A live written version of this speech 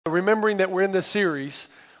Remembering that we're in this series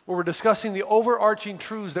where we're discussing the overarching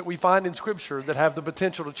truths that we find in Scripture that have the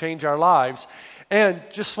potential to change our lives. And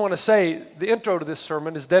just want to say, the intro to this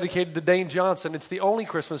sermon is dedicated to Dane Johnson. It's the only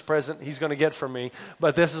Christmas present he's going to get from me,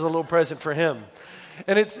 but this is a little present for him.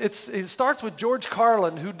 And it starts with George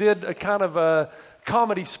Carlin, who did a kind of a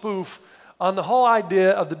comedy spoof on the whole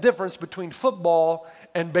idea of the difference between football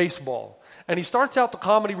and baseball. And he starts out the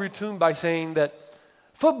comedy routine by saying that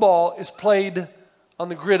football is played on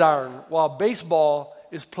the gridiron, while baseball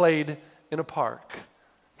is played in a park.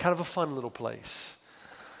 Kind of a fun little place.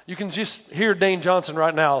 You can just hear Dane Johnson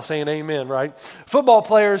right now saying amen, right? Football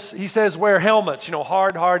players, he says, wear helmets,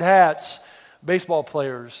 hard hats. Baseball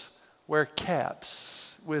players wear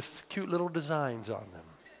caps with cute little designs on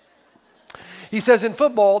them. He says in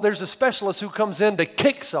football, there's a specialist who comes in to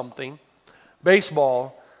kick something.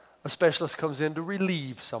 Baseball, a specialist comes in to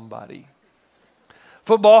relieve somebody.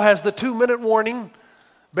 Football has the 2-minute warning.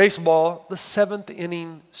 Baseball, the 7th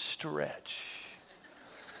inning stretch.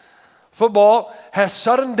 Football has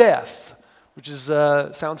sudden death, which is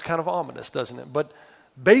sounds kind of ominous, doesn't it? But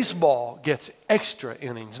baseball gets extra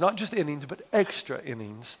innings, not just innings, but extra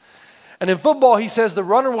innings. And in football, he says the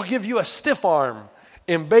runner will give you a stiff arm.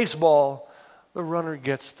 In baseball, the runner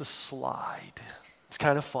gets the slide. It's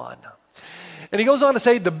kind of fun. And he goes on to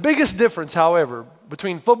say the biggest difference, however,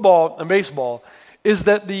 between football and baseball is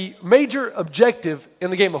that the major objective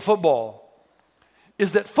in the game of football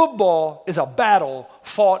is that football is a battle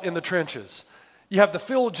fought in the trenches. You have the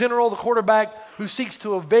field general, the quarterback, who seeks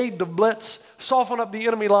to evade the blitz, soften up the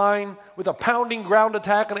enemy line with a pounding ground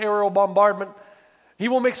attack and aerial bombardment. He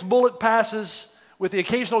will mix bullet passes with the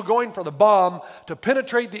occasional going for the bomb to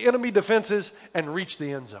penetrate the enemy defenses and reach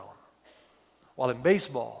the end zone. While in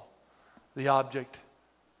baseball, the object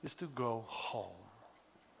is to go home.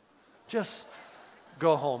 Just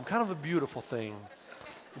go home. Kind of a beautiful thing.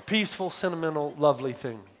 A peaceful, sentimental, lovely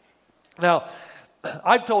thing. Now,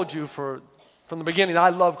 I've told you from the beginning, I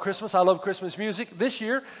love Christmas. I love Christmas music. This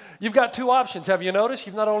year, you've got two options. Have you noticed?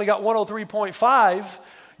 You've not only got 103.5,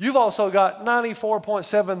 you've also got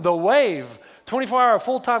 94.7 The Wave, 24-hour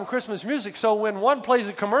full-time Christmas music. So when one plays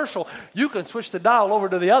a commercial, you can switch the dial over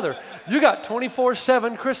to the other. You got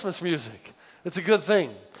 24/7 Christmas music. It's a good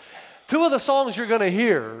thing. Two of the songs you're going to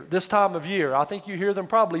hear this time of year, I think you hear them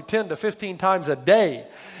probably 10 to 15 times a day,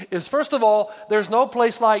 is first of all, There's No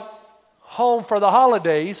Place Like Home for the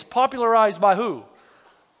Holidays, popularized by who?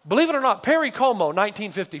 Believe it or not, Perry Como,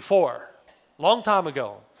 1954, long time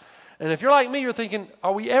ago. And if you're like me, you're thinking,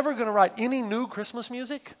 are we ever going to write any new Christmas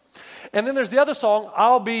music? And then there's the other song,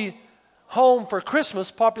 I'll Be Home for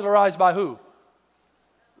Christmas, popularized by who?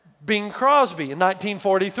 Bing Crosby in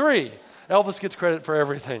 1943. Elvis gets credit for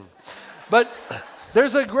everything. But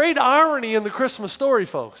there's a great irony in the Christmas story,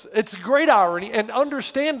 folks. It's a great irony, and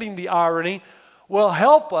understanding the irony will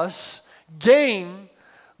help us gain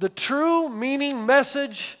the true meaning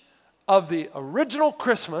message of the original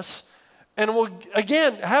Christmas, and will,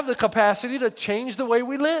 again, have the capacity to change the way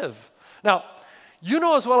we live. Now, you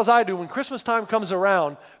know as well as I do, when Christmas time comes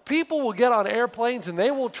around, people will get on airplanes and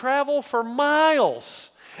they will travel for miles.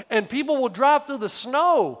 And people will drive through the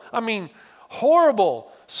snow. I mean, horrible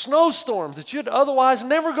snowstorms that you'd otherwise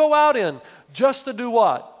never go out in, just to do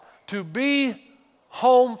what? To be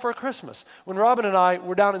home for Christmas. When Robin and I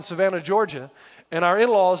were down in Savannah, Georgia, and our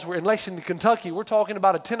in-laws were in Lexington, Kentucky, we're talking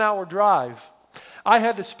about a 10-hour drive. I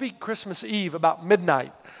had to speak Christmas Eve about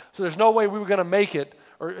midnight, so there's no way we were going to make it,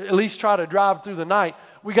 or at least try to drive through the night.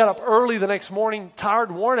 We got up early the next morning, tired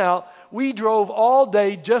and worn out. We drove all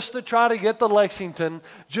day just to try to get to Lexington,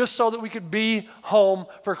 just so that we could be home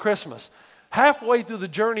for Christmas. Halfway through the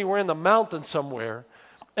journey, we're in the mountains somewhere,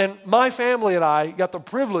 and my family and I got the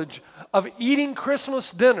privilege of eating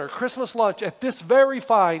Christmas dinner, Christmas lunch, at this very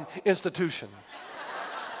fine institution.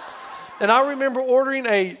 And I remember ordering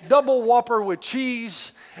a double Whopper with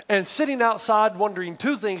cheese and sitting outside wondering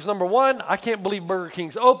two things. Number one, I can't believe Burger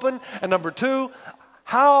King's open. And number two,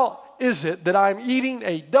 how is it that I'm eating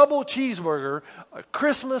a double cheeseburger, a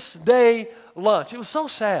Christmas Day lunch? It was so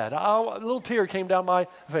sad. A little tear came down my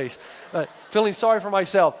face, feeling sorry for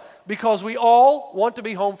myself, because we all want to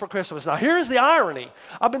be home for Christmas. Now, here's the irony.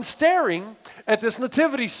 I've been staring at this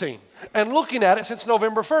nativity scene and looking at it since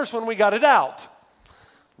November 1st when we got it out.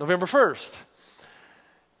 November 1st.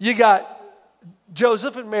 You got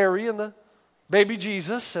Joseph and Mary and the baby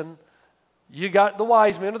Jesus, and you got the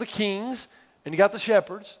wise men or the kings, and you got the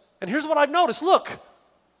shepherds. And here's what I've noticed. Look,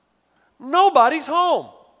 nobody's home.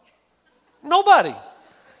 Nobody.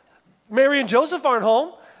 Mary and Joseph aren't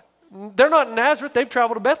home. They're not in Nazareth. They've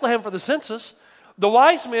traveled to Bethlehem for the census. The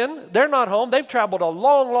wise men, they're not home. They've traveled a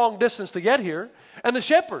long, long distance to get here. And the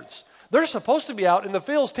shepherds, they're supposed to be out in the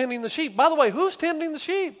fields tending the sheep. By the way, who's tending the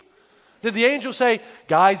sheep? Did the angel say,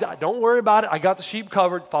 guys, don't worry about it. I got the sheep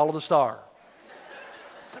covered. Follow the star.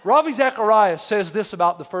 Ravi Zacharias says this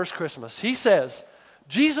about the first Christmas. He says,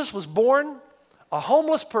 Jesus was born a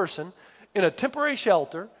homeless person in a temporary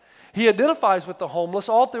shelter. He identifies with the homeless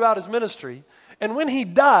all throughout his ministry. And when he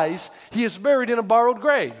dies, he is buried in a borrowed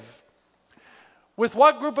grave. With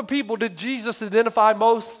what group of people did Jesus identify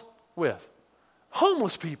most with?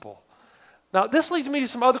 Homeless people. Now, this leads me to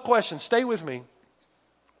some other questions. Stay with me.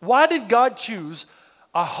 Why did God choose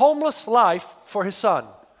a homeless life for his son?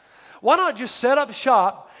 Why not just set up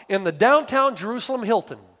shop in the downtown Jerusalem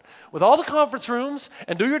Hilton with all the conference rooms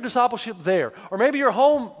and do your discipleship there? Or maybe your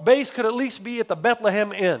home base could at least be at the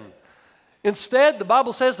Bethlehem Inn. Instead, the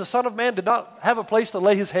Bible says the Son of Man did not have a place to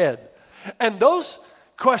lay his head. And those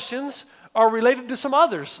questions are related to some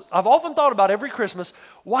others. I've often thought about every Christmas,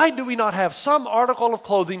 why do we not have some article of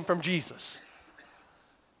clothing from Jesus?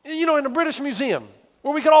 You know, in a British museum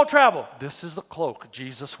where we could all travel, this is the cloak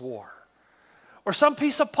Jesus wore. Or some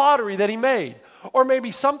piece of pottery that he made. Or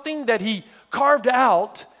maybe something that he carved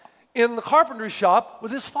out in the carpentry shop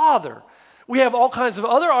with his father. We have all kinds of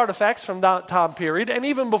other artifacts from that time period and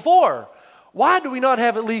even before. Why do we not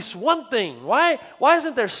have at least one thing? Why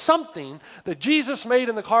isn't there something that Jesus made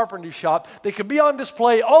in the carpentry shop that could be on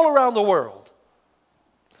display all around the world?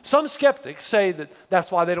 Some skeptics say that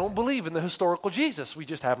that's why they don't believe in the historical Jesus. We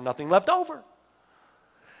just have nothing left over.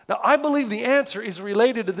 Now, I believe the answer is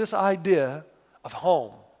related to this idea of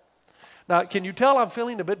home. Now, can you tell I'm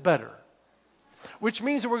feeling a bit better? Which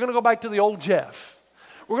means that we're going to go back to the old Jeff.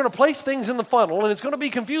 We're going to place things in the funnel, and it's going to be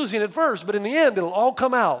confusing at first, but in the end, it'll all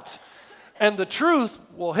come out. And the truth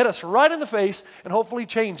will hit us right in the face and hopefully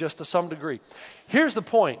change us to some degree. Here's the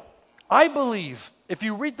point. I believe if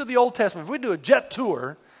you read through the Old Testament, if we do a jet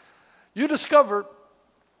tour, you discover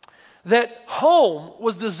that home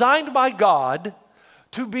was designed by God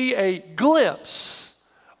to be a glimpse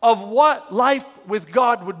of what life with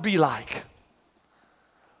God would be like.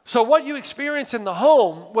 So what you experience in the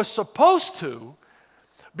home was supposed to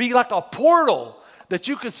be like a portal that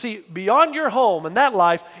you could see beyond your home and that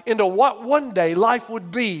life into what one day life would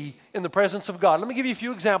be in the presence of God. Let me give you a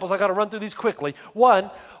few examples. I got to run through these quickly. One,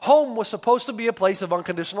 home was supposed to be a place of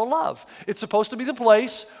unconditional love. It's supposed to be the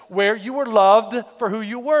place where you were loved for who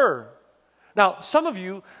you were. Now, some of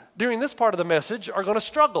you during this part of the message are going to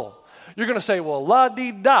struggle. You're going to say, well,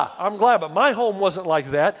 la-dee-da, I'm glad, but my home wasn't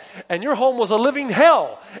like that, and your home was a living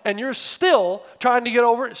hell, and you're still trying to get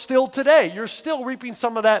over it still today. You're still reaping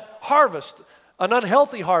some of that harvest, an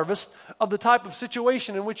unhealthy harvest of the type of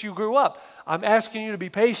situation in which you grew up. I'm asking you to be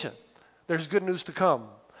patient. There's good news to come.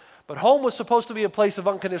 But home was supposed to be a place of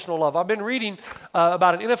unconditional love. I've been reading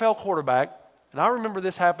about an NFL quarterback, and I remember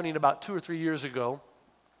this happening about 2 or 3 years ago.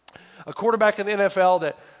 A quarterback in the NFL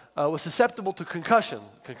that was susceptible to concussion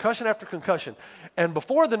after concussion. And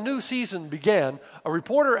before the new season began, a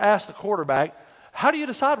reporter asked the quarterback, how do you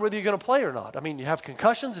decide whether you're going to play or not? I mean, you have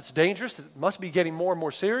concussions, it's dangerous, it must be getting more and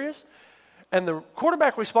more serious. And the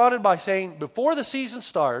quarterback responded by saying, before the season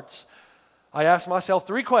starts, I ask myself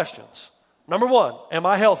 3 questions. Number 1, am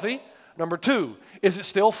I healthy? Number 2, is it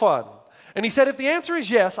still fun? And he said, if the answer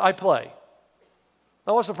is yes, I play.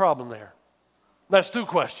 Now, what's the problem there? That's 2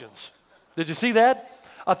 questions. Did you see that?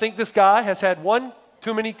 I think this guy has had 1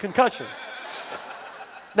 too many concussions.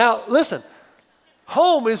 Now, listen,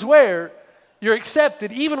 home is where you're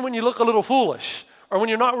accepted even when you look a little foolish or when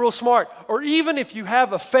you're not real smart or even if you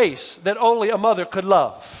have a face that only a mother could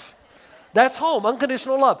love. That's home,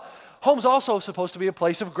 unconditional love. Home's also supposed to be a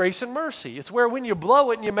place of grace and mercy. It's where when you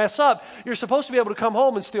blow it and you mess up, you're supposed to be able to come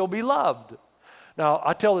home and still be loved. Now,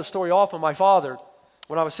 I tell this story often. My father,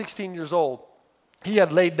 when I was 16 years old, he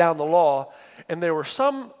had laid down the law, and there were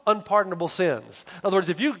some unpardonable sins. In other words,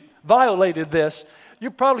 if you violated this,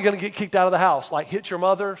 you're probably going to get kicked out of the house, like hit your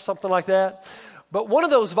mother, something like that. But one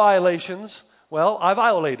of those violations, well, I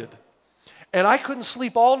violated. And I couldn't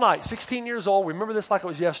sleep all night, 16 years old. Remember this like it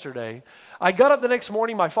was yesterday. I got up the next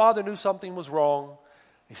morning. My father knew something was wrong.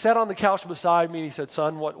 He sat on the couch beside me, and he said,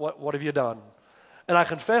 son, what have you done? And I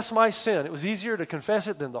confessed my sin. It was easier to confess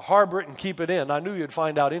it than to harbor it and keep it in. I knew you'd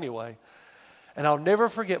find out anyway. And I'll never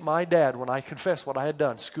forget my dad when I confessed what I had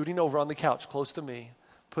done, scooting over on the couch close to me,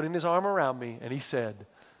 putting his arm around me, and he said,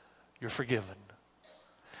 you're forgiven.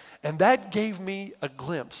 And that gave me a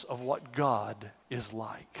glimpse of what God is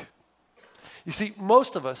like. You see,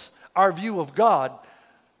 most of us, our view of God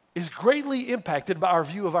is greatly impacted by our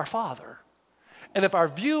view of our Father. And if our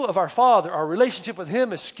view of our Father, our relationship with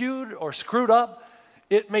Him is skewed or screwed up,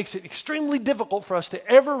 it makes it extremely difficult for us to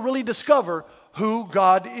ever really discover who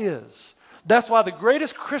God is. That's why the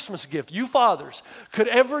greatest Christmas gift you fathers could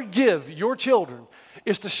ever give your children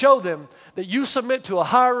is to show them that you submit to a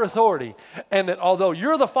higher authority, and that although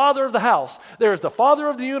you're the father of the house, there is the Father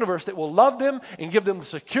of the universe that will love them and give them the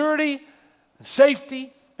security and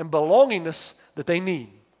safety and belongingness that they need.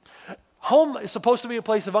 Home is supposed to be a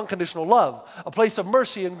place of unconditional love, a place of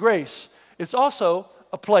mercy and grace. It's also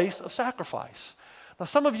a place of sacrifice. Now,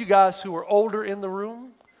 some of you guys who are older in the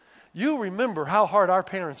room, you remember how hard our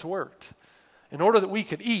parents worked in order that we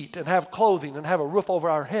could eat and have clothing and have a roof over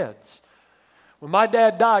our heads. When my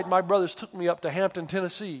dad died, my brothers took me up to Hampton,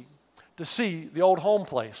 Tennessee to see the old home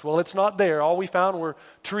place. Well, it's not there. All we found were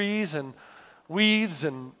trees and weeds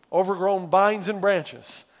and overgrown vines and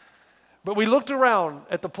branches. But we looked around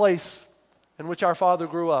at the place in which our father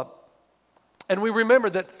grew up, and we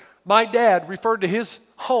remembered that my dad referred to his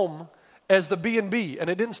home as the B&B, and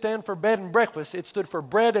it didn't stand for bed and breakfast. It stood for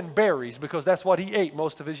bread and berries, because that's what he ate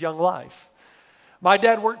most of his young life. My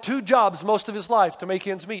dad worked 2 jobs most of his life to make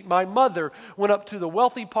ends meet. My mother went up to the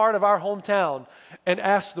wealthy part of our hometown and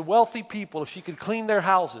asked the wealthy people if she could clean their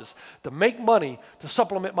houses to make money to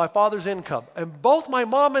supplement my father's income. And both my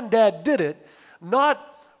mom and dad did it,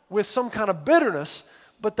 not with some kind of bitterness,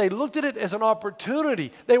 but they looked at it as an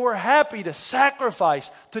opportunity. They were happy to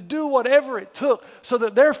sacrifice, to do whatever it took so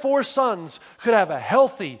that their 4 sons could have a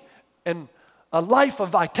healthy and a life of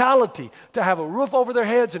vitality, to have a roof over their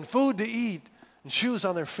heads and food to eat and shoes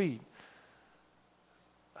on their feet.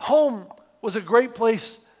 Home was a great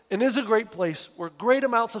place and is a great place where great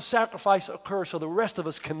amounts of sacrifice occur so the rest of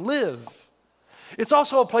us can live. It's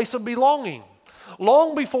also a place of belonging.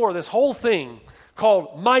 Long before this whole thing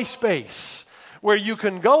called MySpace, where you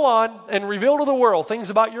can go on and reveal to the world things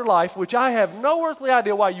about your life, which I have no earthly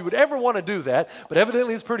idea why you would ever want to do that, but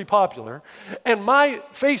evidently it's pretty popular. And my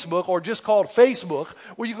Facebook, or just called Facebook,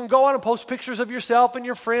 where you can go on and post pictures of yourself and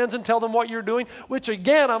your friends and tell them what you're doing, which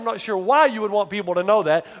again, I'm not sure why you would want people to know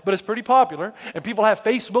that, but it's pretty popular. And people have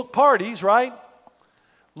Facebook parties, right?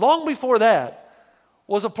 Long before that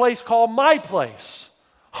was a place called My Place,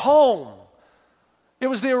 home. It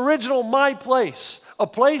was the original My Place, a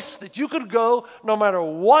place that you could go no matter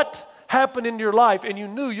what happened in your life, and you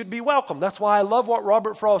knew you'd be welcome. That's why I love what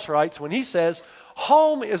Robert Frost writes when he says,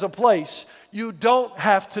 home is a place you don't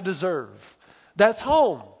have to deserve. That's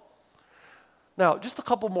home. Now, just a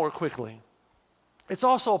couple more quickly. It's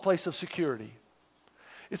also a place of security.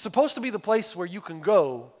 It's supposed to be the place where you can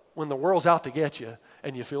go when the world's out to get you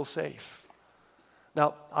and you feel safe.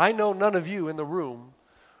 Now, I know none of you in the room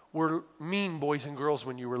were mean boys and girls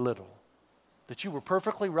when you were little, that you were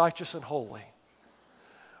perfectly righteous and holy.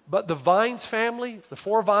 But the Vines family, the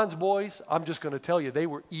 4 Vines boys, I'm just going to tell you, they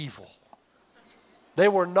were evil. They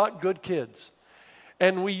were not good kids.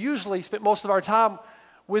 And we usually spent most of our time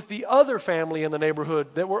with the other family in the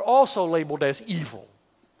neighborhood that were also labeled as evil.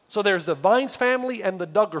 So there's the Vines family and the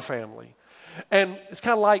Duggar family. And it's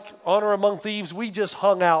kind of like Honor Among Thieves. We just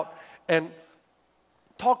hung out and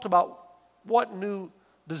talked about what new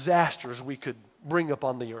disasters we could bring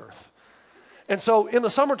upon the earth. And so in the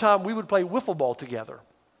summertime, we would play wiffle ball together.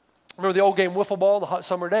 Remember the old game wiffle ball in the hot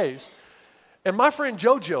summer days? And my friend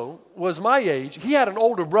JoJo was my age. He had an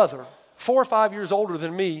older brother, 4 or 5 years older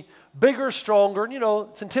than me, bigger, stronger, and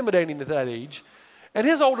it's intimidating at that age. And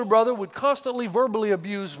his older brother would constantly verbally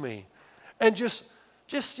abuse me and just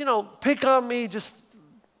pick on me, just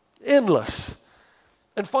endless.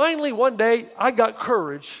 And finally, one day, I got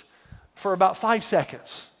courage for about 5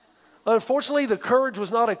 seconds. Unfortunately, the courage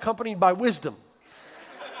was not accompanied by wisdom.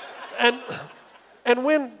 And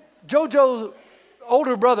when JoJo's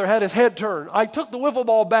older brother had his head turned, I took the wiffle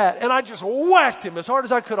ball bat and I just whacked him as hard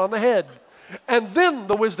as I could on the head. And then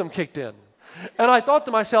the wisdom kicked in. And I thought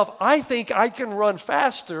to myself, I think I can run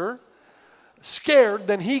faster scared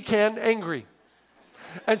than he can angry.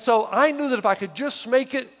 And so I knew that if I could just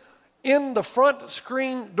make it in the front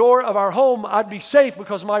screen door of our home, I'd be safe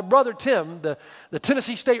because my brother Tim, the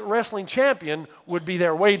Tennessee State wrestling champion, would be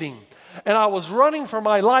there waiting. And I was running for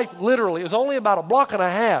my life, literally. It was only about a block and a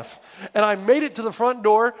half. And I made it to the front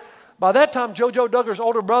door. By that time, JoJo Duggar's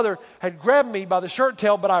older brother had grabbed me by the shirt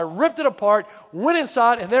tail, but I ripped it apart, went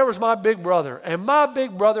inside, and there was my big brother. And my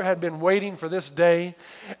big brother had been waiting for this day,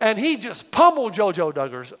 and he just pummeled JoJo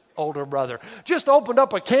Duggar's older brother. Just opened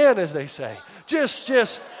up a can, as they say. Just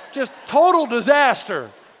total disaster,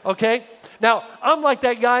 okay? Now, I'm like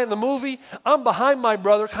that guy in the movie. I'm behind my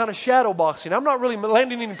brother, kind of shadow boxing. I'm not really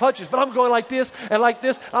landing any punches, but I'm going like this and like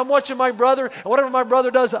this. I'm watching my brother, and whatever my brother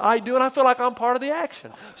does, I do, and I feel like I'm part of the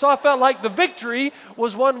action. So I felt like the victory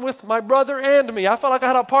was won with my brother and me. I felt like I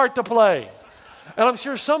had a part to play. And I'm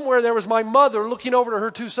sure somewhere there was my mother looking over to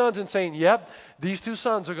her two sons and saying, yep, these two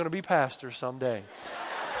sons are going to be pastors someday.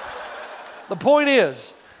 The point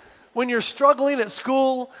is, when you're struggling at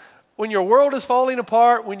school, when your world is falling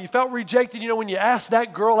apart, when you felt rejected, when you asked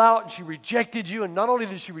that girl out and she rejected you, and not only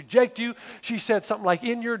did she reject you, she said something like,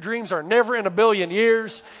 in your dreams are never in a billion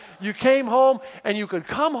years. You came home and you could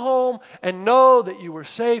come home and know that you were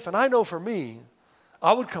safe. And I know for me,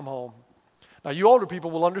 I would come home. Now, you older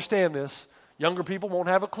people will understand this. Younger people won't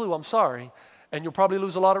have a clue, I'm sorry. And you'll probably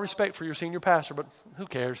lose a lot of respect for your senior pastor, but who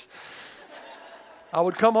cares? I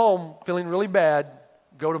would come home feeling really bad,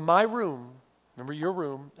 go to my room, remember your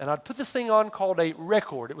room, and I'd put this thing on called a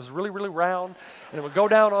record. It was really, really round, and it would go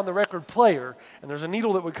down on the record player, and there's a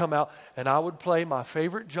needle that would come out, and I would play my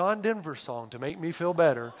favorite John Denver song to make me feel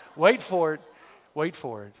better. Wait for it. Wait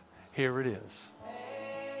for it. Here it is.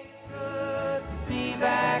 Good to be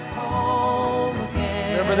back home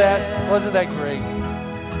again. Remember that? Wasn't that great?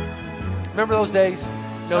 Remember those days?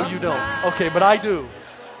 No, you don't. Okay, but I do.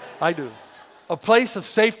 I do. A place of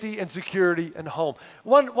safety and security and home.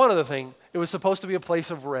 One other thing, it was supposed to be a place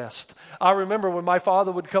of rest. I remember when my father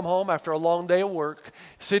would come home after a long day of work,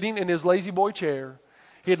 sitting in his lazy boy chair,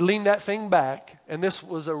 he'd lean that thing back, and this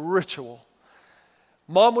was a ritual.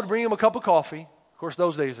 Mom would bring him a cup of coffee. Of course,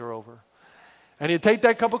 those days are over. And he'd take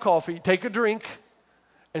that cup of coffee, take a drink,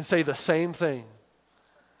 and say the same thing.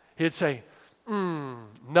 He'd say,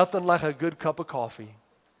 nothing like a good cup of coffee.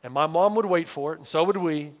 And my mom would wait for it, and so would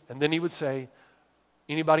we. And then he would say,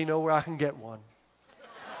 anybody know where I can get one?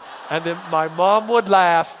 And then my mom would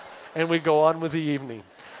laugh, and we'd go on with the evening.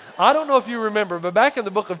 I don't know if you remember, but back in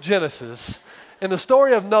the book of Genesis, in the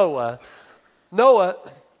story of Noah,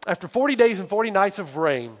 after 40 days and 40 nights of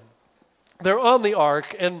rain, they're on the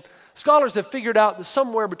ark, and scholars have figured out that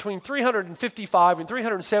somewhere between 355 and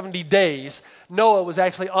 370 days, Noah was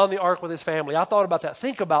actually on the ark with his family. I thought about that.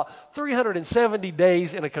 Think about 370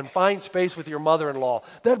 days in a confined space with your mother-in-law.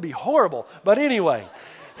 That'd be horrible. But anyway,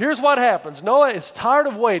 here's what happens. Noah is tired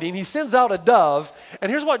of waiting. He sends out a dove, and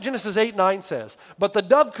here's what Genesis 8:9 says. But the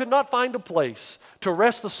dove could not find a place to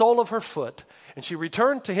rest the sole of her foot, and she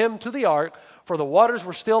returned to him to the ark, for the waters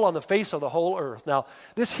were still on the face of the whole earth. Now,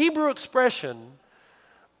 this Hebrew expression,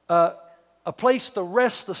 a place to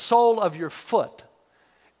rest the sole of your foot,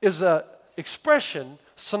 is an expression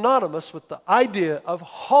synonymous with the idea of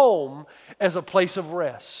home as a place of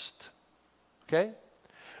rest. Okay?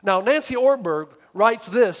 Now, Nancy Ortberg writes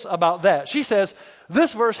this about that. She says,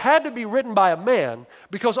 this verse had to be written by a man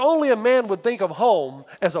because only a man would think of home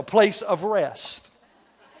as a place of rest.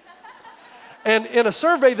 And in a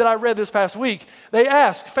survey that I read this past week, they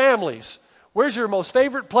asked families, where's your most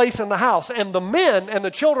favorite place in the house? And the men and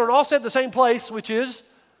the children all said the same place, which is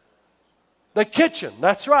the kitchen.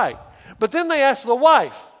 That's right. But then they asked the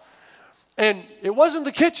wife, and it wasn't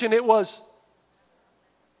the kitchen, it was...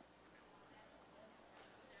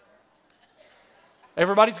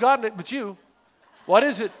 Everybody's gotten it but you. What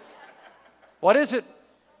is it? What is it?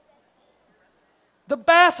 The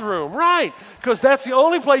bathroom, right. Because that's the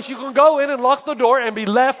only place you can go in and lock the door and be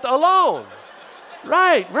left alone.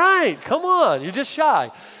 Right. Come on. You're just shy.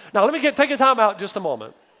 Now, let me take a time out just a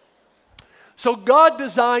moment. So God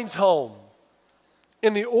designs home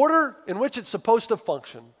in the order in which it's supposed to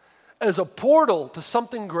function as a portal to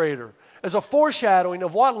something greater, as a foreshadowing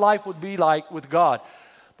of what life would be like with God.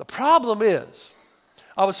 The problem is,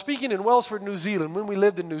 I was speaking in Wellsford, New Zealand, when we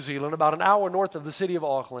lived in New Zealand, about an hour north of the city of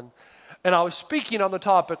Auckland. And I was speaking on the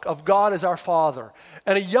topic of God as our Father.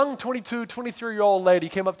 And a young 22, 23-year-old lady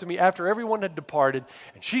came up to me after everyone had departed.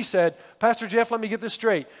 And she said, Pastor Jeff, let me get this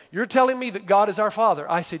straight. You're telling me that God is our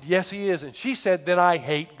Father? I said, yes, He is. And she said, then I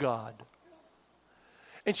hate God.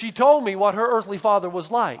 And she told me what her earthly father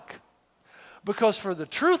was like. Because for the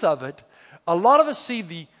truth of it, a lot of us see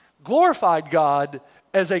the glorified God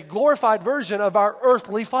as a glorified version of our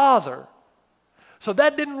earthly father. So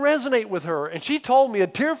that didn't resonate with her. And she told me a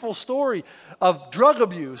tearful story of drug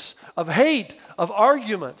abuse, of hate, of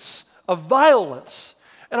arguments, of violence.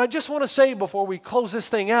 And I just want to say before we close this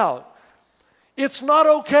thing out, it's not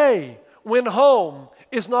okay when home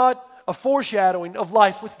is not a foreshadowing of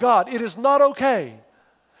life with God. It is not okay.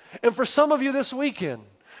 And for some of you this weekend,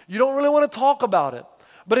 you don't really want to talk about it.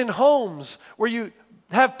 But in homes where you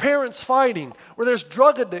have parents fighting, where there's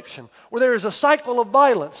drug addiction, where there is a cycle of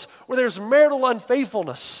violence, where there's marital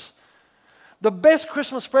unfaithfulness, the best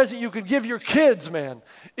Christmas present you could give your kids, man,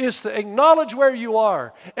 is to acknowledge where you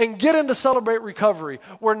are and get into Celebrate Recovery,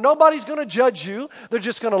 where nobody's going to judge you. They're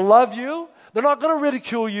just going to love you. They're not going to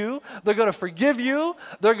ridicule you. They're going to forgive you.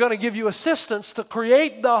 They're going to give you assistance to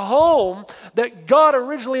create the home that God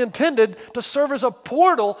originally intended to serve as a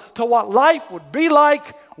portal to what life would be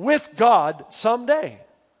like with God someday.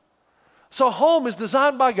 So home is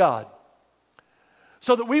designed by God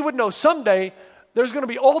so that we would know someday there's going to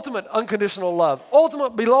be ultimate unconditional love,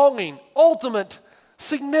 ultimate belonging, ultimate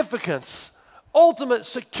significance, ultimate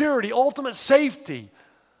security, ultimate safety.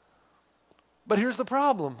 But here's the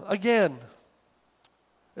problem. Again,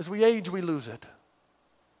 as we age, we lose it.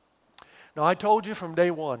 Now, I told you from day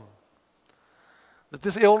one that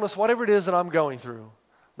this illness, whatever it is that I'm going through,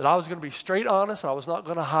 that I was going to be straight honest. I was not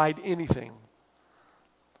going to hide anything.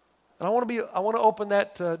 And I want to open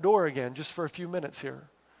that door again just for a few minutes here.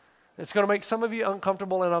 It's going to make some of you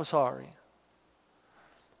uncomfortable, and I'm sorry.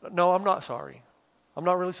 No, I'm not sorry. I'm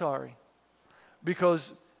not really sorry.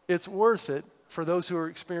 Because it's worth it for those who are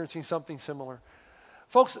experiencing something similar.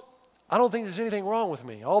 Folks, I don't think there's anything wrong with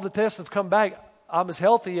me. All the tests have come back. I'm as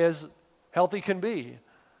healthy can be.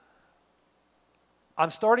 I'm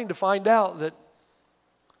starting to find out that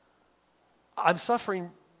I'm suffering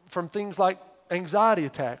from things like anxiety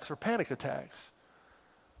attacks or panic attacks.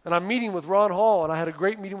 And I'm meeting with Ron Hall, and I had a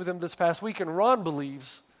great meeting with him this past week, and Ron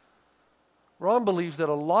believes that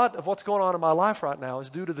a lot of what's going on in my life right now is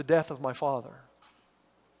due to the death of my father.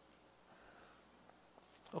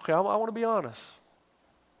 Okay, I want to be honest.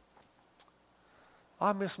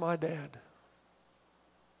 I miss my dad.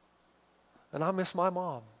 And I miss my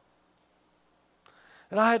mom.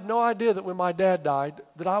 And I had no idea that when my dad died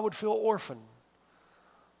that I would feel orphaned.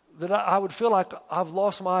 That I would feel like I've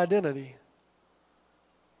lost my identity.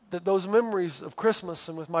 That those memories of Christmas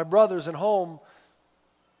and with my brothers and home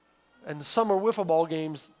and summer wiffle ball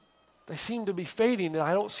games, they seem to be fading and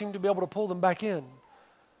I don't seem to be able to pull them back in.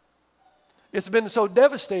 It's been so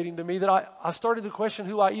devastating to me that I've started to question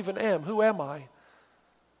who I even am. Who am I?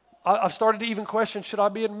 I've started to even question, should I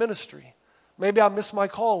be in ministry? Maybe I missed my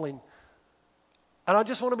calling. And I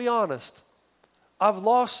just want to be honest. I've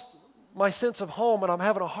lost my sense of home and I'm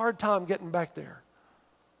having a hard time getting back there.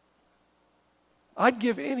 I'd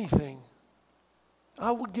give anything.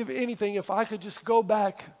 I would give anything if I could just go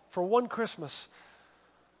back for one Christmas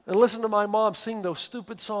and listen to my mom sing those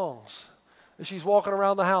stupid songs as she's walking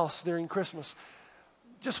around the house during Christmas.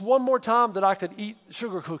 Just one more time that I could eat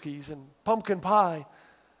sugar cookies and pumpkin pie.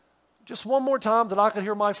 Just one more time that I could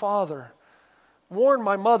hear my father warn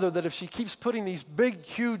my mother that if she keeps putting these big,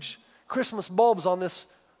 huge Christmas bulbs on this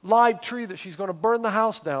live tree that she's going to burn the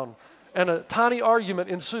house down and a tiny argument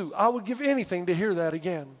ensue. I would give anything to hear that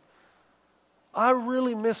again. I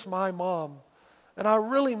really miss my mom and I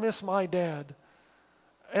really miss my dad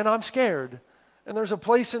and I'm scared. And there's a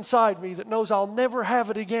place inside me that knows I'll never have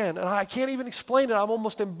it again. And I can't even explain it. I'm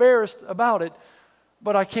almost embarrassed about it.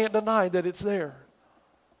 But I can't deny that it's there.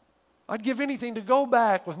 I'd give anything to go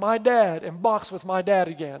back with my dad and box with my dad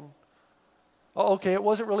again. Oh, okay, it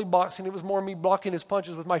wasn't really boxing. It was more me blocking his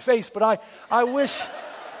punches with my face. But I wish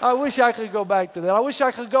I could go back to that. I wish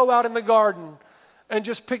I could go out in the garden and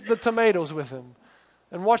just pick the tomatoes with him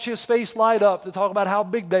and watch his face light up to talk about how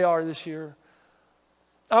big they are this year.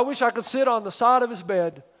 I wish I could sit on the side of his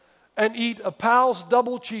bed and eat a Pal's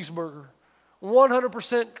double cheeseburger,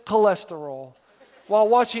 100% cholesterol, while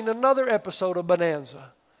watching another episode of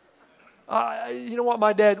Bonanza. You know what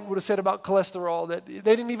my dad would have said about cholesterol? That they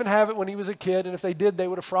didn't even have it when he was a kid, and if they did, they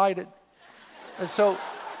would have fried it. And so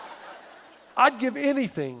I'd give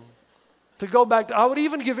anything to go back. I would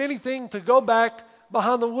even give anything to go back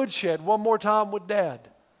behind the woodshed one more time with Dad.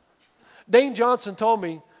 Dane Johnson told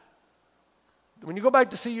me, when you go back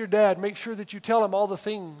to see your dad, make sure that you tell him all the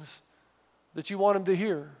things that you want him to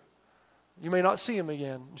hear. You may not see him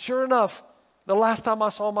again. And sure enough, the last time I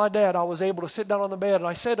saw my dad, I was able to sit down on the bed and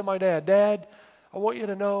I said to my dad, Dad, I want you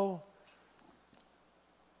to know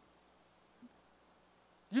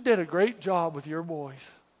you did a great job with your boys.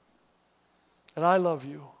 And I love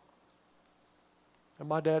you. And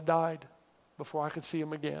my dad died before I could see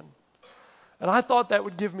him again. And I thought that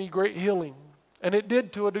would give me great healing. And it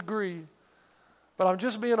did to a degree. But I'm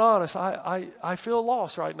just being honest, I feel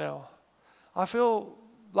lost right now. I feel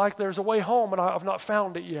like there's a way home and I've not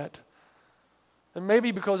found it yet. And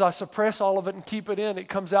maybe because I suppress all of it and keep it in, it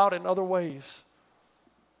comes out in other ways.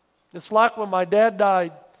 It's like when my dad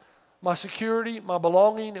died, my security, my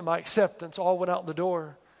belonging, and my acceptance all went out the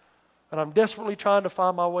door. And I'm desperately trying to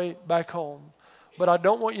find my way back home. But I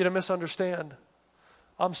don't want you to misunderstand.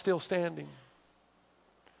 I'm still standing.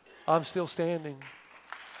 I'm still standing.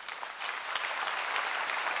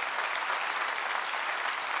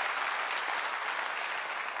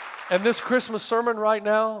 And this Christmas sermon right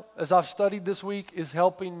now, as I've studied this week, is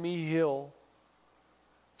helping me heal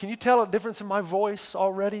Can you tell a difference in my voice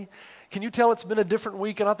already? Can you tell it's been a different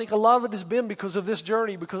week? And I think a lot of it has been because of this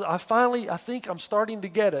journey, because I think I'm starting to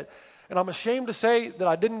get it. And I'm ashamed to say that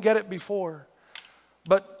I didn't get it before.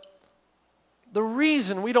 But the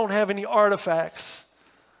reason we don't have any artifacts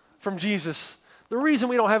from Jesus, the reason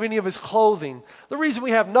we don't have any of his clothing, the reason we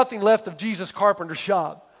have nothing left of Jesus' carpenter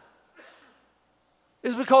shop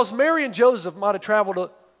is because Mary and Joseph might have traveled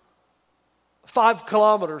 5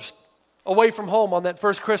 kilometers away from home on that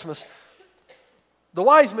first Christmas. The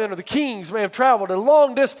wise men or the kings may have traveled a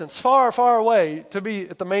long distance, far, far away to be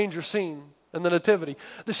at the manger scene and the nativity.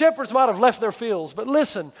 The shepherds might have left their fields, but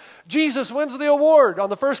listen, Jesus wins the award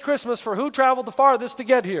on the first Christmas for who traveled the farthest to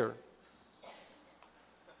get here.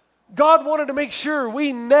 God wanted to make sure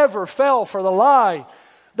we never fell for the lie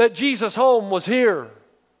that Jesus' home was here,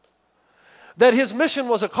 that his mission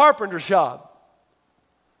was a carpenter shop,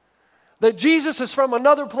 that Jesus is from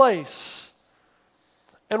another place.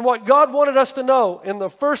 And what God wanted us to know in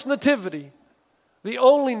the first nativity, the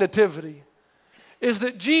only nativity, is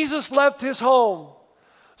that Jesus left his home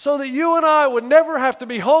so that you and I would never have to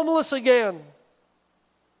be homeless again.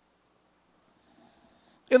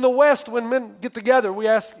 In the West, when men get together, we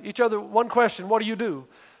ask each other one question: what do you do?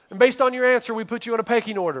 And based on your answer, we put you in a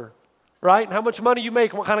pecking order, right? And how much money you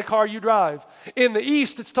make and what kind of car you drive. In the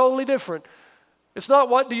East, it's totally different. It's not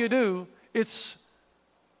what do you do, it's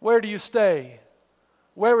where do you stay?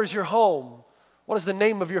 Where is your home? What is the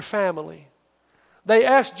name of your family? They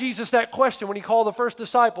asked Jesus that question when he called the first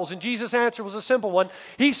disciples, and Jesus' answer was a simple one.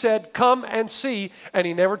 He said, "Come and see," and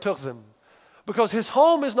he never took them. Because his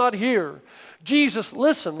home is not here. Jesus,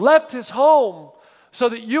 listen, left his home so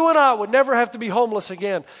that you and I would never have to be homeless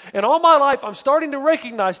again. And all my life, I'm starting to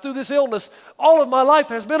recognize through this illness, all of my life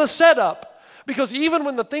has been a setup. Because even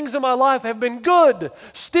when the things in my life have been good,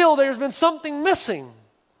 still there's been something missing.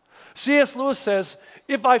 C.S. Lewis says,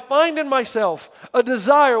 if I find in myself a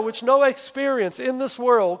desire which no experience in this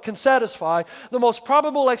world can satisfy, the most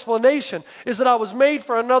probable explanation is that I was made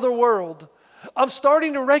for another world. I'm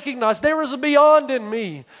starting to recognize there is a beyond in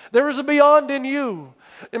me. There is a beyond in you.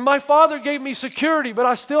 And my father gave me security, but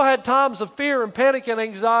I still had times of fear and panic and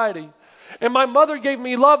anxiety. And my mother gave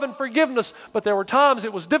me love and forgiveness, but there were times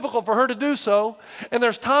it was difficult for her to do so. And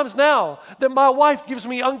there's times now that my wife gives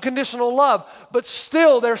me unconditional love, but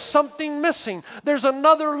still there's something missing. There's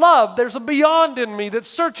another love. There's a beyond in me that's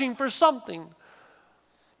searching for something.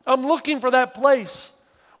 I'm looking for that place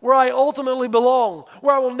where I ultimately belong,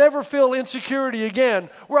 where I will never feel insecurity again,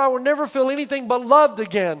 where I will never feel anything but loved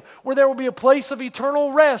again, where there will be a place of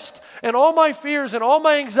eternal rest, and all my fears and all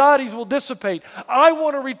my anxieties will dissipate. I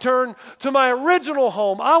want to return to my original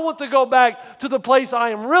home. I want to go back to the place I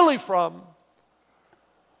am really from.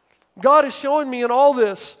 God is showing me in all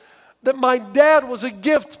this that my dad was a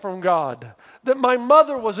gift from God, that my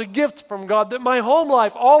mother was a gift from God, that my home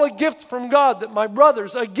life, all a gift from God, that my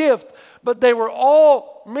brothers, a gift, but they were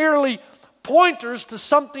all merely pointers to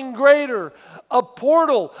something greater, a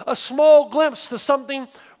portal, a small glimpse to something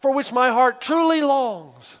for which my heart truly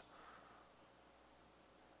longs.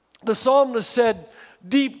 The psalmist said,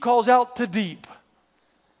 deep calls out to deep.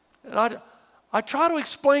 And I try to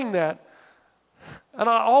explain that, and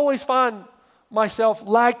I always find myself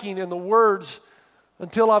lacking in the words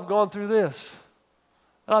until I've gone through this.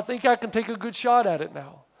 And I think I can take a good shot at it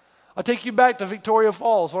now. I take you back to Victoria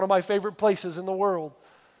Falls, one of my favorite places in the world.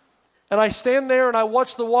 And I stand there and I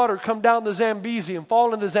watch the water come down the Zambezi and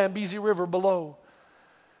fall in the Zambezi River below.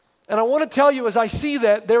 And I want to tell you, as I see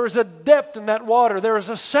that, there is a depth in that water. There is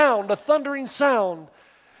a sound, a thundering sound.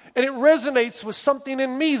 And it resonates with something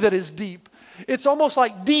in me that is deep. It's almost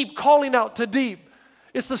like deep calling out to deep.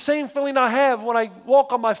 It's the same feeling I have when I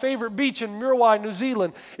walk on my favorite beach in Muriwai, New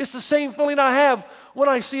Zealand. It's the same feeling I have when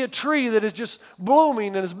I see a tree that is just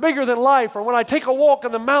blooming and is bigger than life, or when I take a walk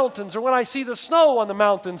in the mountains, or when I see the snow on the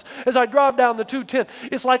mountains as I drive down the 210.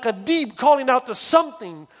 It's like a deep calling out to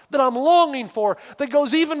something that I'm longing for that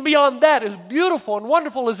goes even beyond that. As beautiful and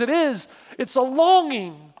wonderful as it is, it's a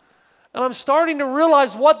longing. And I'm starting to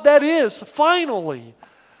realize what that is, finally.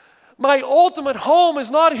 My ultimate home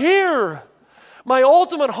is not here. My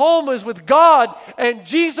ultimate home is with God, and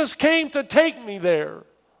Jesus came to take me there.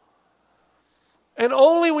 And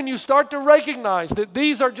only when you start to recognize that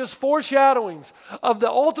these are just foreshadowings of the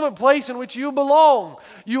ultimate place in which you belong,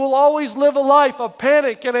 you will always live a life of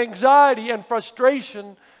panic and anxiety and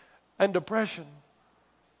frustration and depression.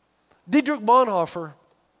 Dietrich Bonhoeffer,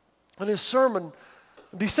 in his sermon,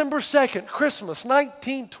 December 2nd, Christmas,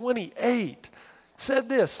 1928, said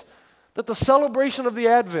this, that the celebration of the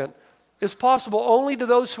Advent is possible only to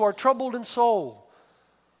those who are troubled in soul,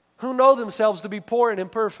 who know themselves to be poor and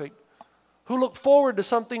imperfect, who look forward to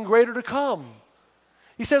something greater to come.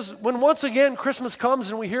 He says, when once again Christmas comes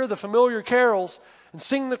and we hear the familiar carols and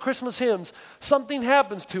sing the Christmas hymns, something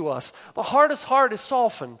happens to us. The hardest heart is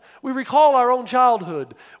softened. We recall our own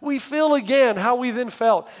childhood. We feel again how we then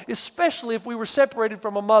felt, especially if we were separated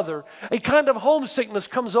from a mother. A kind of homesickness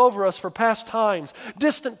comes over us for past times,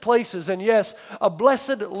 distant places, and yes, a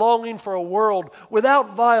blessed longing for a world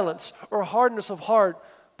without violence or hardness of heart.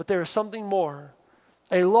 But there is something more,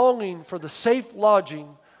 a longing for the safe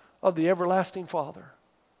lodging of the everlasting Father.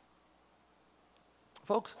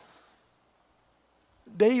 Folks,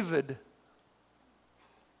 David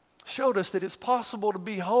showed us that it's possible to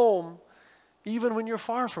be home even when you're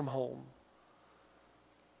far from home.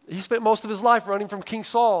 He spent most of his life running from King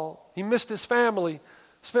Saul. He missed his family,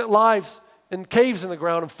 spent lives in caves in the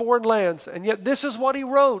ground in foreign lands. And yet this is what he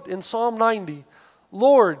wrote in Psalm 90.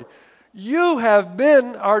 Lord, you have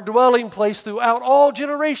been our dwelling place throughout all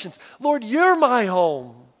generations. Lord, you're my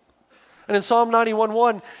home. And in Psalm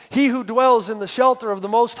 91:1, he who dwells in the shelter of the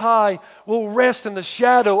Most High will rest in the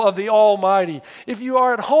shadow of the Almighty. If you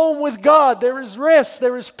are at home with God, there is rest,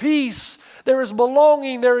 there is peace, there is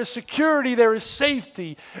belonging, there is security, there is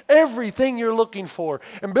safety, everything you're looking for.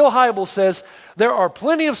 And Bill Hybels says, there are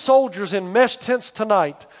plenty of soldiers in mesh tents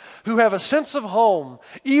tonight who have a sense of home,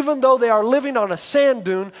 even though they are living on a sand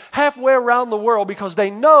dune halfway around the world because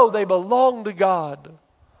they know they belong to God.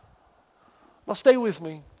 Now stay with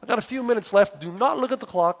me. I got a few minutes left. Do not look at the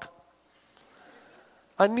clock.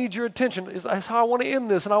 I need your attention. That's how I want to end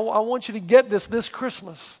this, and I want you to get this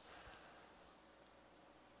Christmas.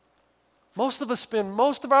 Most of us spend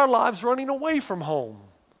most of our lives running away from home.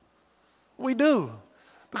 We do.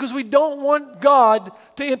 Because we don't want God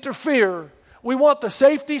to interfere. We want the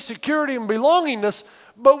safety, security, and belongingness,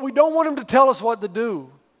 but we don't want Him to tell us what to do.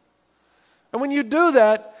 And when you do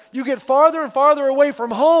that, you get farther and farther away from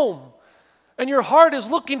home. And your heart is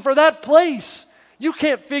looking for that place. You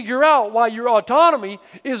can't figure out why your autonomy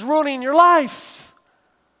is ruining your life.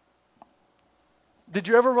 Did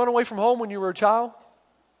you ever run away from home when you were a child?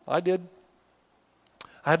 I did.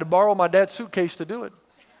 I had to borrow my dad's suitcase to do it.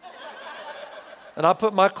 And I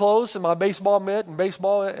put my clothes and my baseball mitt and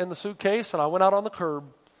baseball in the suitcase, and I went out on the curb.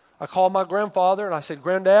 I called my grandfather, and I said,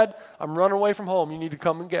 Granddad, I'm running away from home. You need to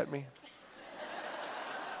come and get me.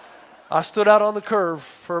 I stood out on the curb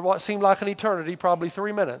for what seemed like an eternity, probably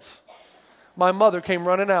 3 minutes. My mother came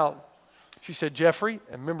running out. She said, Jeffrey,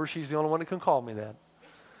 and remember, she's the only one that can call me that.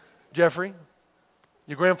 Jeffrey,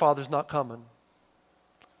 your grandfather's not coming.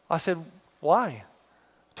 I said, why?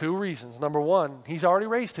 2 reasons. Number one, he's already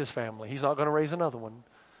raised his family. He's not going to raise another one.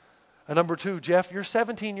 And number two, Jeff, you're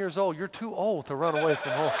 17 years old. You're too old to run away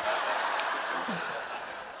from home.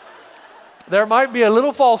 There might be a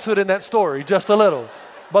little falsehood in that story, just a little.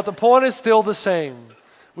 But the point is still the same.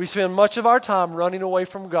 We spend much of our time running away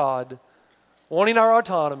from God, wanting our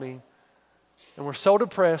autonomy, and we're so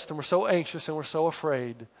depressed and we're so anxious and we're so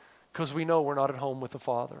afraid because we know we're not at home with the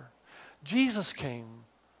Father. Jesus came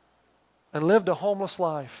and lived a homeless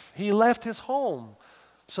life. He left His home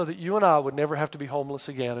so that you and I would never have to be homeless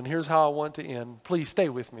again. And here's how I want to end. Please stay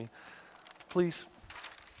with me. Please.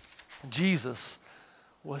 Jesus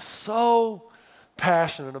was so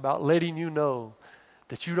passionate about letting you know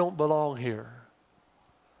that you don't belong here,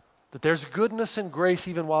 that there's goodness and grace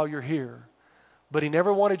even while you're here, but He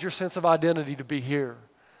never wanted your sense of identity to be here.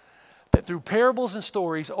 That through parables and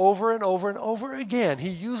stories over and over and over again, He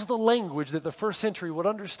used the language that the first century would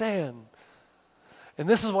understand. And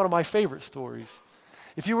this is one of my favorite stories.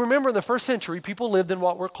 If you remember, in the first century, people lived in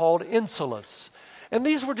what were called insulas. And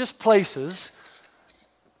these were just places,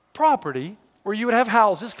 property, where you would have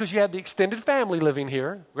houses because you had the extended family living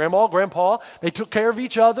here. Grandma, grandpa, they took care of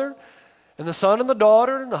each other, and the son and the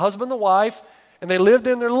daughter, and the husband and the wife, and they lived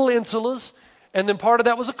in their little insulas. And then part of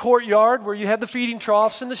that was a courtyard where you had the feeding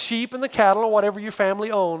troughs and the sheep and the cattle or whatever your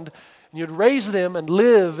family owned. And you'd raise them and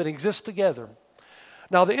live and exist together.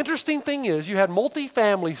 Now, the interesting thing is you had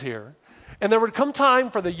multi-families here, and there would come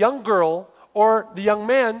time for the young girl or the young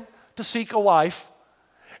man to seek a wife.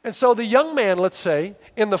 And so the young man, let's say,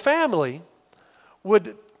 in the family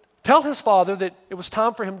would tell his father that it was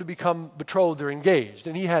time for him to become betrothed or engaged,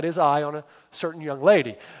 and he had his eye on a certain young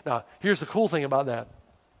lady. Now, here's the cool thing about that.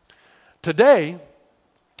 Today,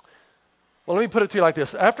 well, let me put it to you like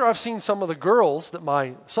this. After I've seen some of the girls that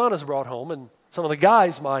my son has brought home and some of the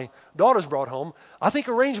guys my daughter's brought home, I think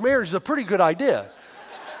arranged marriage is a pretty good idea.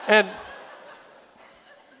 And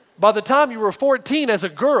by the time you were 14 as a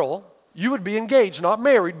girl, you would be engaged, not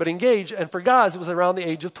married, but engaged, and for guys, it was around the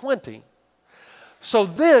age of 20. So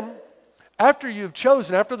then, after you've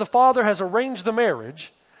chosen, after the father has arranged the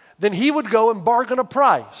marriage, then he would go and bargain a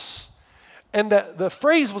price. And the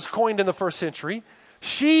phrase was coined in the first century,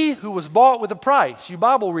 she who was bought with a price. You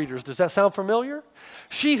Bible readers, does that sound familiar?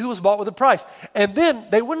 She who was bought with a price. And then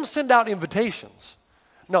they wouldn't send out invitations.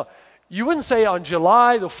 No, you wouldn't say on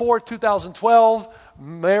July the 4th, 2012,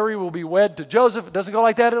 Mary will be wed to Joseph. It doesn't go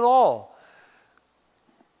like that at all.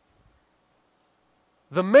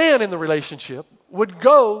 The man in the relationship would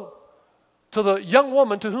go to the young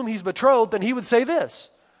woman to whom he's betrothed, and he would say this,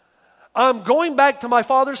 I'm going back to my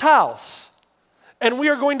father's house, and we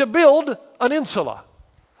are going to build an insula,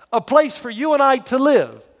 a place for you and I to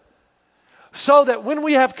live, so that when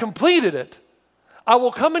we have completed it, I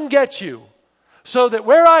will come and get you, so that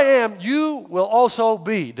where I am, you will also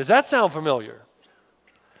be. Does that sound familiar?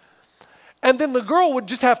 And then the girl would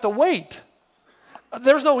just have to wait.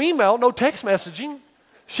 There's no email, no text messaging.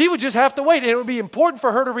 She would just have to wait, and it would be important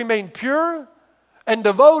for her to remain pure and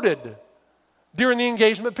devoted during the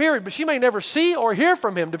engagement period. But she may never see or hear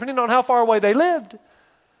from him, depending on how far away they lived.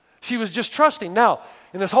 She was just trusting. Now,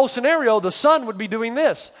 in this whole scenario, the son would be doing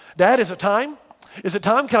this. Dad, is it time? Is it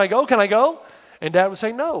time? Can I go? Can I go? And Dad would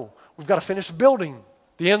say, no, we've got to finish building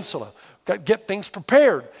the insula. Got to get things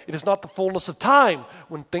prepared. It is not the fullness of time.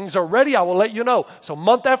 When things are ready, I will let you know. So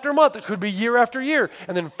month after month, it could be year after year.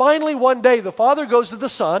 And then finally one day, the father goes to the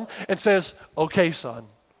son and says, okay, son,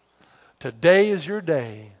 today is your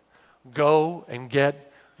day. Go and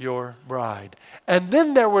get your bride. And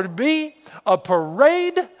then there would be a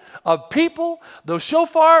parade of people. The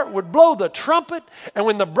shofar would blow the trumpet, and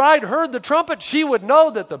when the bride heard the trumpet, she would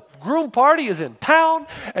know that the groom party is in town,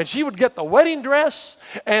 and she would get the wedding dress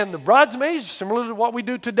and the bridesmaids, similar to what we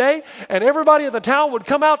do today, and everybody in the town would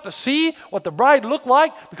come out to see what the bride looked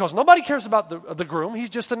like, because nobody cares about the groom. He's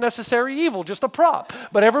just a necessary evil, just a prop.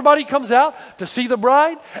 But everybody comes out to see the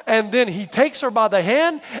bride, and then he takes her by the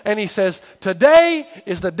hand, and he says, today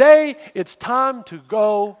is the day, it's time to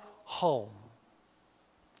go home.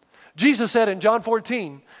 Jesus said in John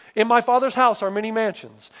 14, in my Father's house are many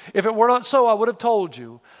mansions. If it were not so, I would have told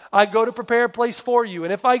you. I go to prepare a place for you.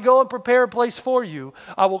 And if I go and prepare a place for you,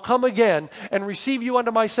 I will come again and receive you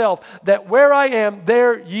unto myself, that where I am,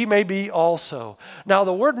 there ye may be also. Now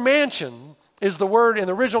the word mansion is the word in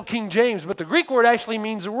the original King James, but the Greek word actually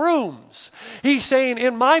means rooms. He's saying,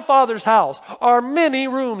 in my Father's house are many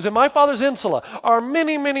rooms. In my Father's insula are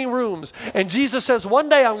many, many rooms. And Jesus says, one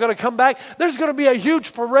day I'm going to come back. There's going to be a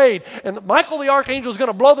huge parade. And Michael the archangel is going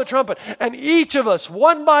to blow the trumpet. And each of us,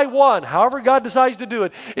 one by one, however God decides to do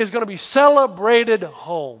it, is going to be celebrated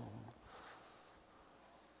home.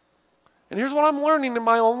 And here's what I'm learning in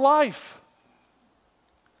my own life.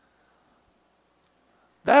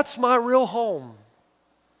 That's my real home.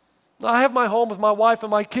 Now, I have my home with my wife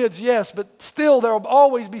and my kids, yes, but still there will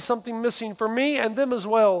always be something missing for me and them as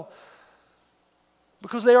well,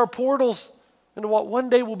 because they are portals into what one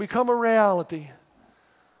day will become a reality.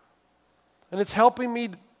 And it's helping me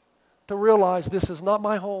to realize this is not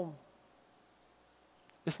my home.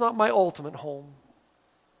 It's not my ultimate home.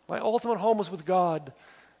 My ultimate home is with God.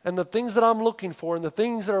 And the things that I'm looking for and the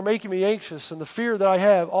things that are making me anxious and the fear that I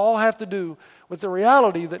have all have to do with the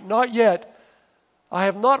reality that not yet, I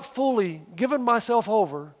have not fully given myself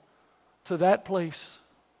over to that place.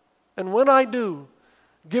 And when I do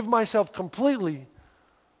give myself completely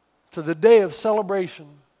to the day of celebration,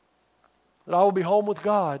 that I will be home with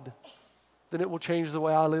God, then it will change the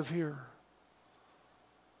way I live here.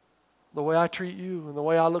 The way I treat you and the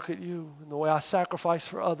way I look at you and the way I sacrifice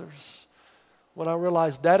for others. When I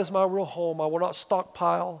realize that is my real home, I will not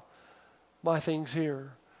stockpile my things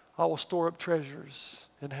here. I will store up treasures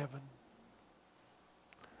in heaven.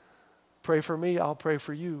 Pray for me, I'll pray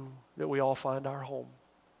for you, that we all find our home.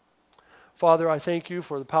 Father, I thank you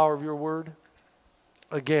for the power of your word.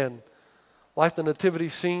 Again, like the nativity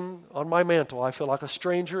scene on my mantle, I feel like a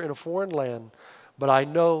stranger in a foreign land, but I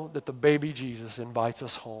know that the baby Jesus invites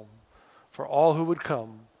us home. For all who would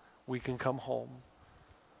come, we can come home.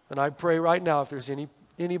 And I pray right now, if there's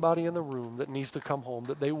anybody in the room that needs to come home,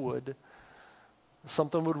 that they would.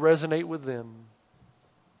 Something would resonate with them.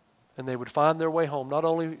 And they would find their way home, not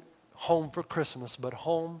only home for Christmas, but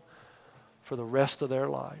home for the rest of their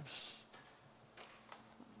lives.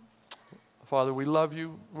 Father, we love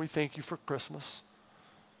you. We thank you for Christmas.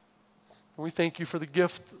 We thank you for the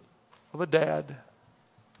gift of a dad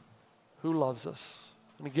who loves us,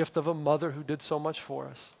 and the gift of a mother who did so much for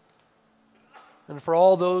us. And for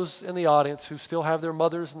all those in the audience who still have their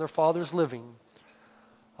mothers and their fathers living,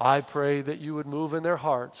 I pray that you would move in their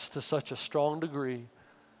hearts to such a strong degree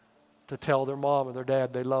to tell their mom and their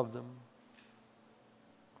dad they love them.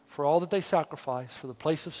 For all that they sacrificed for the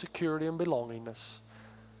place of security and belongingness.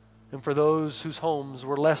 And for those whose homes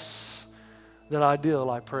were less than ideal,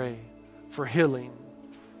 I pray for healing,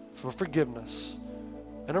 for forgiveness,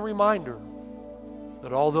 and a reminder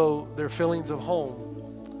that although their feelings of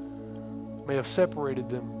home may have separated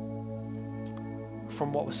them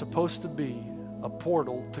from what was supposed to be a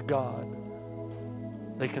portal to God,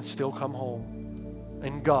 they can still come home,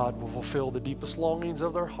 and God will fulfill the deepest longings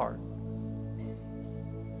of their heart.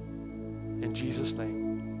 In Jesus' name.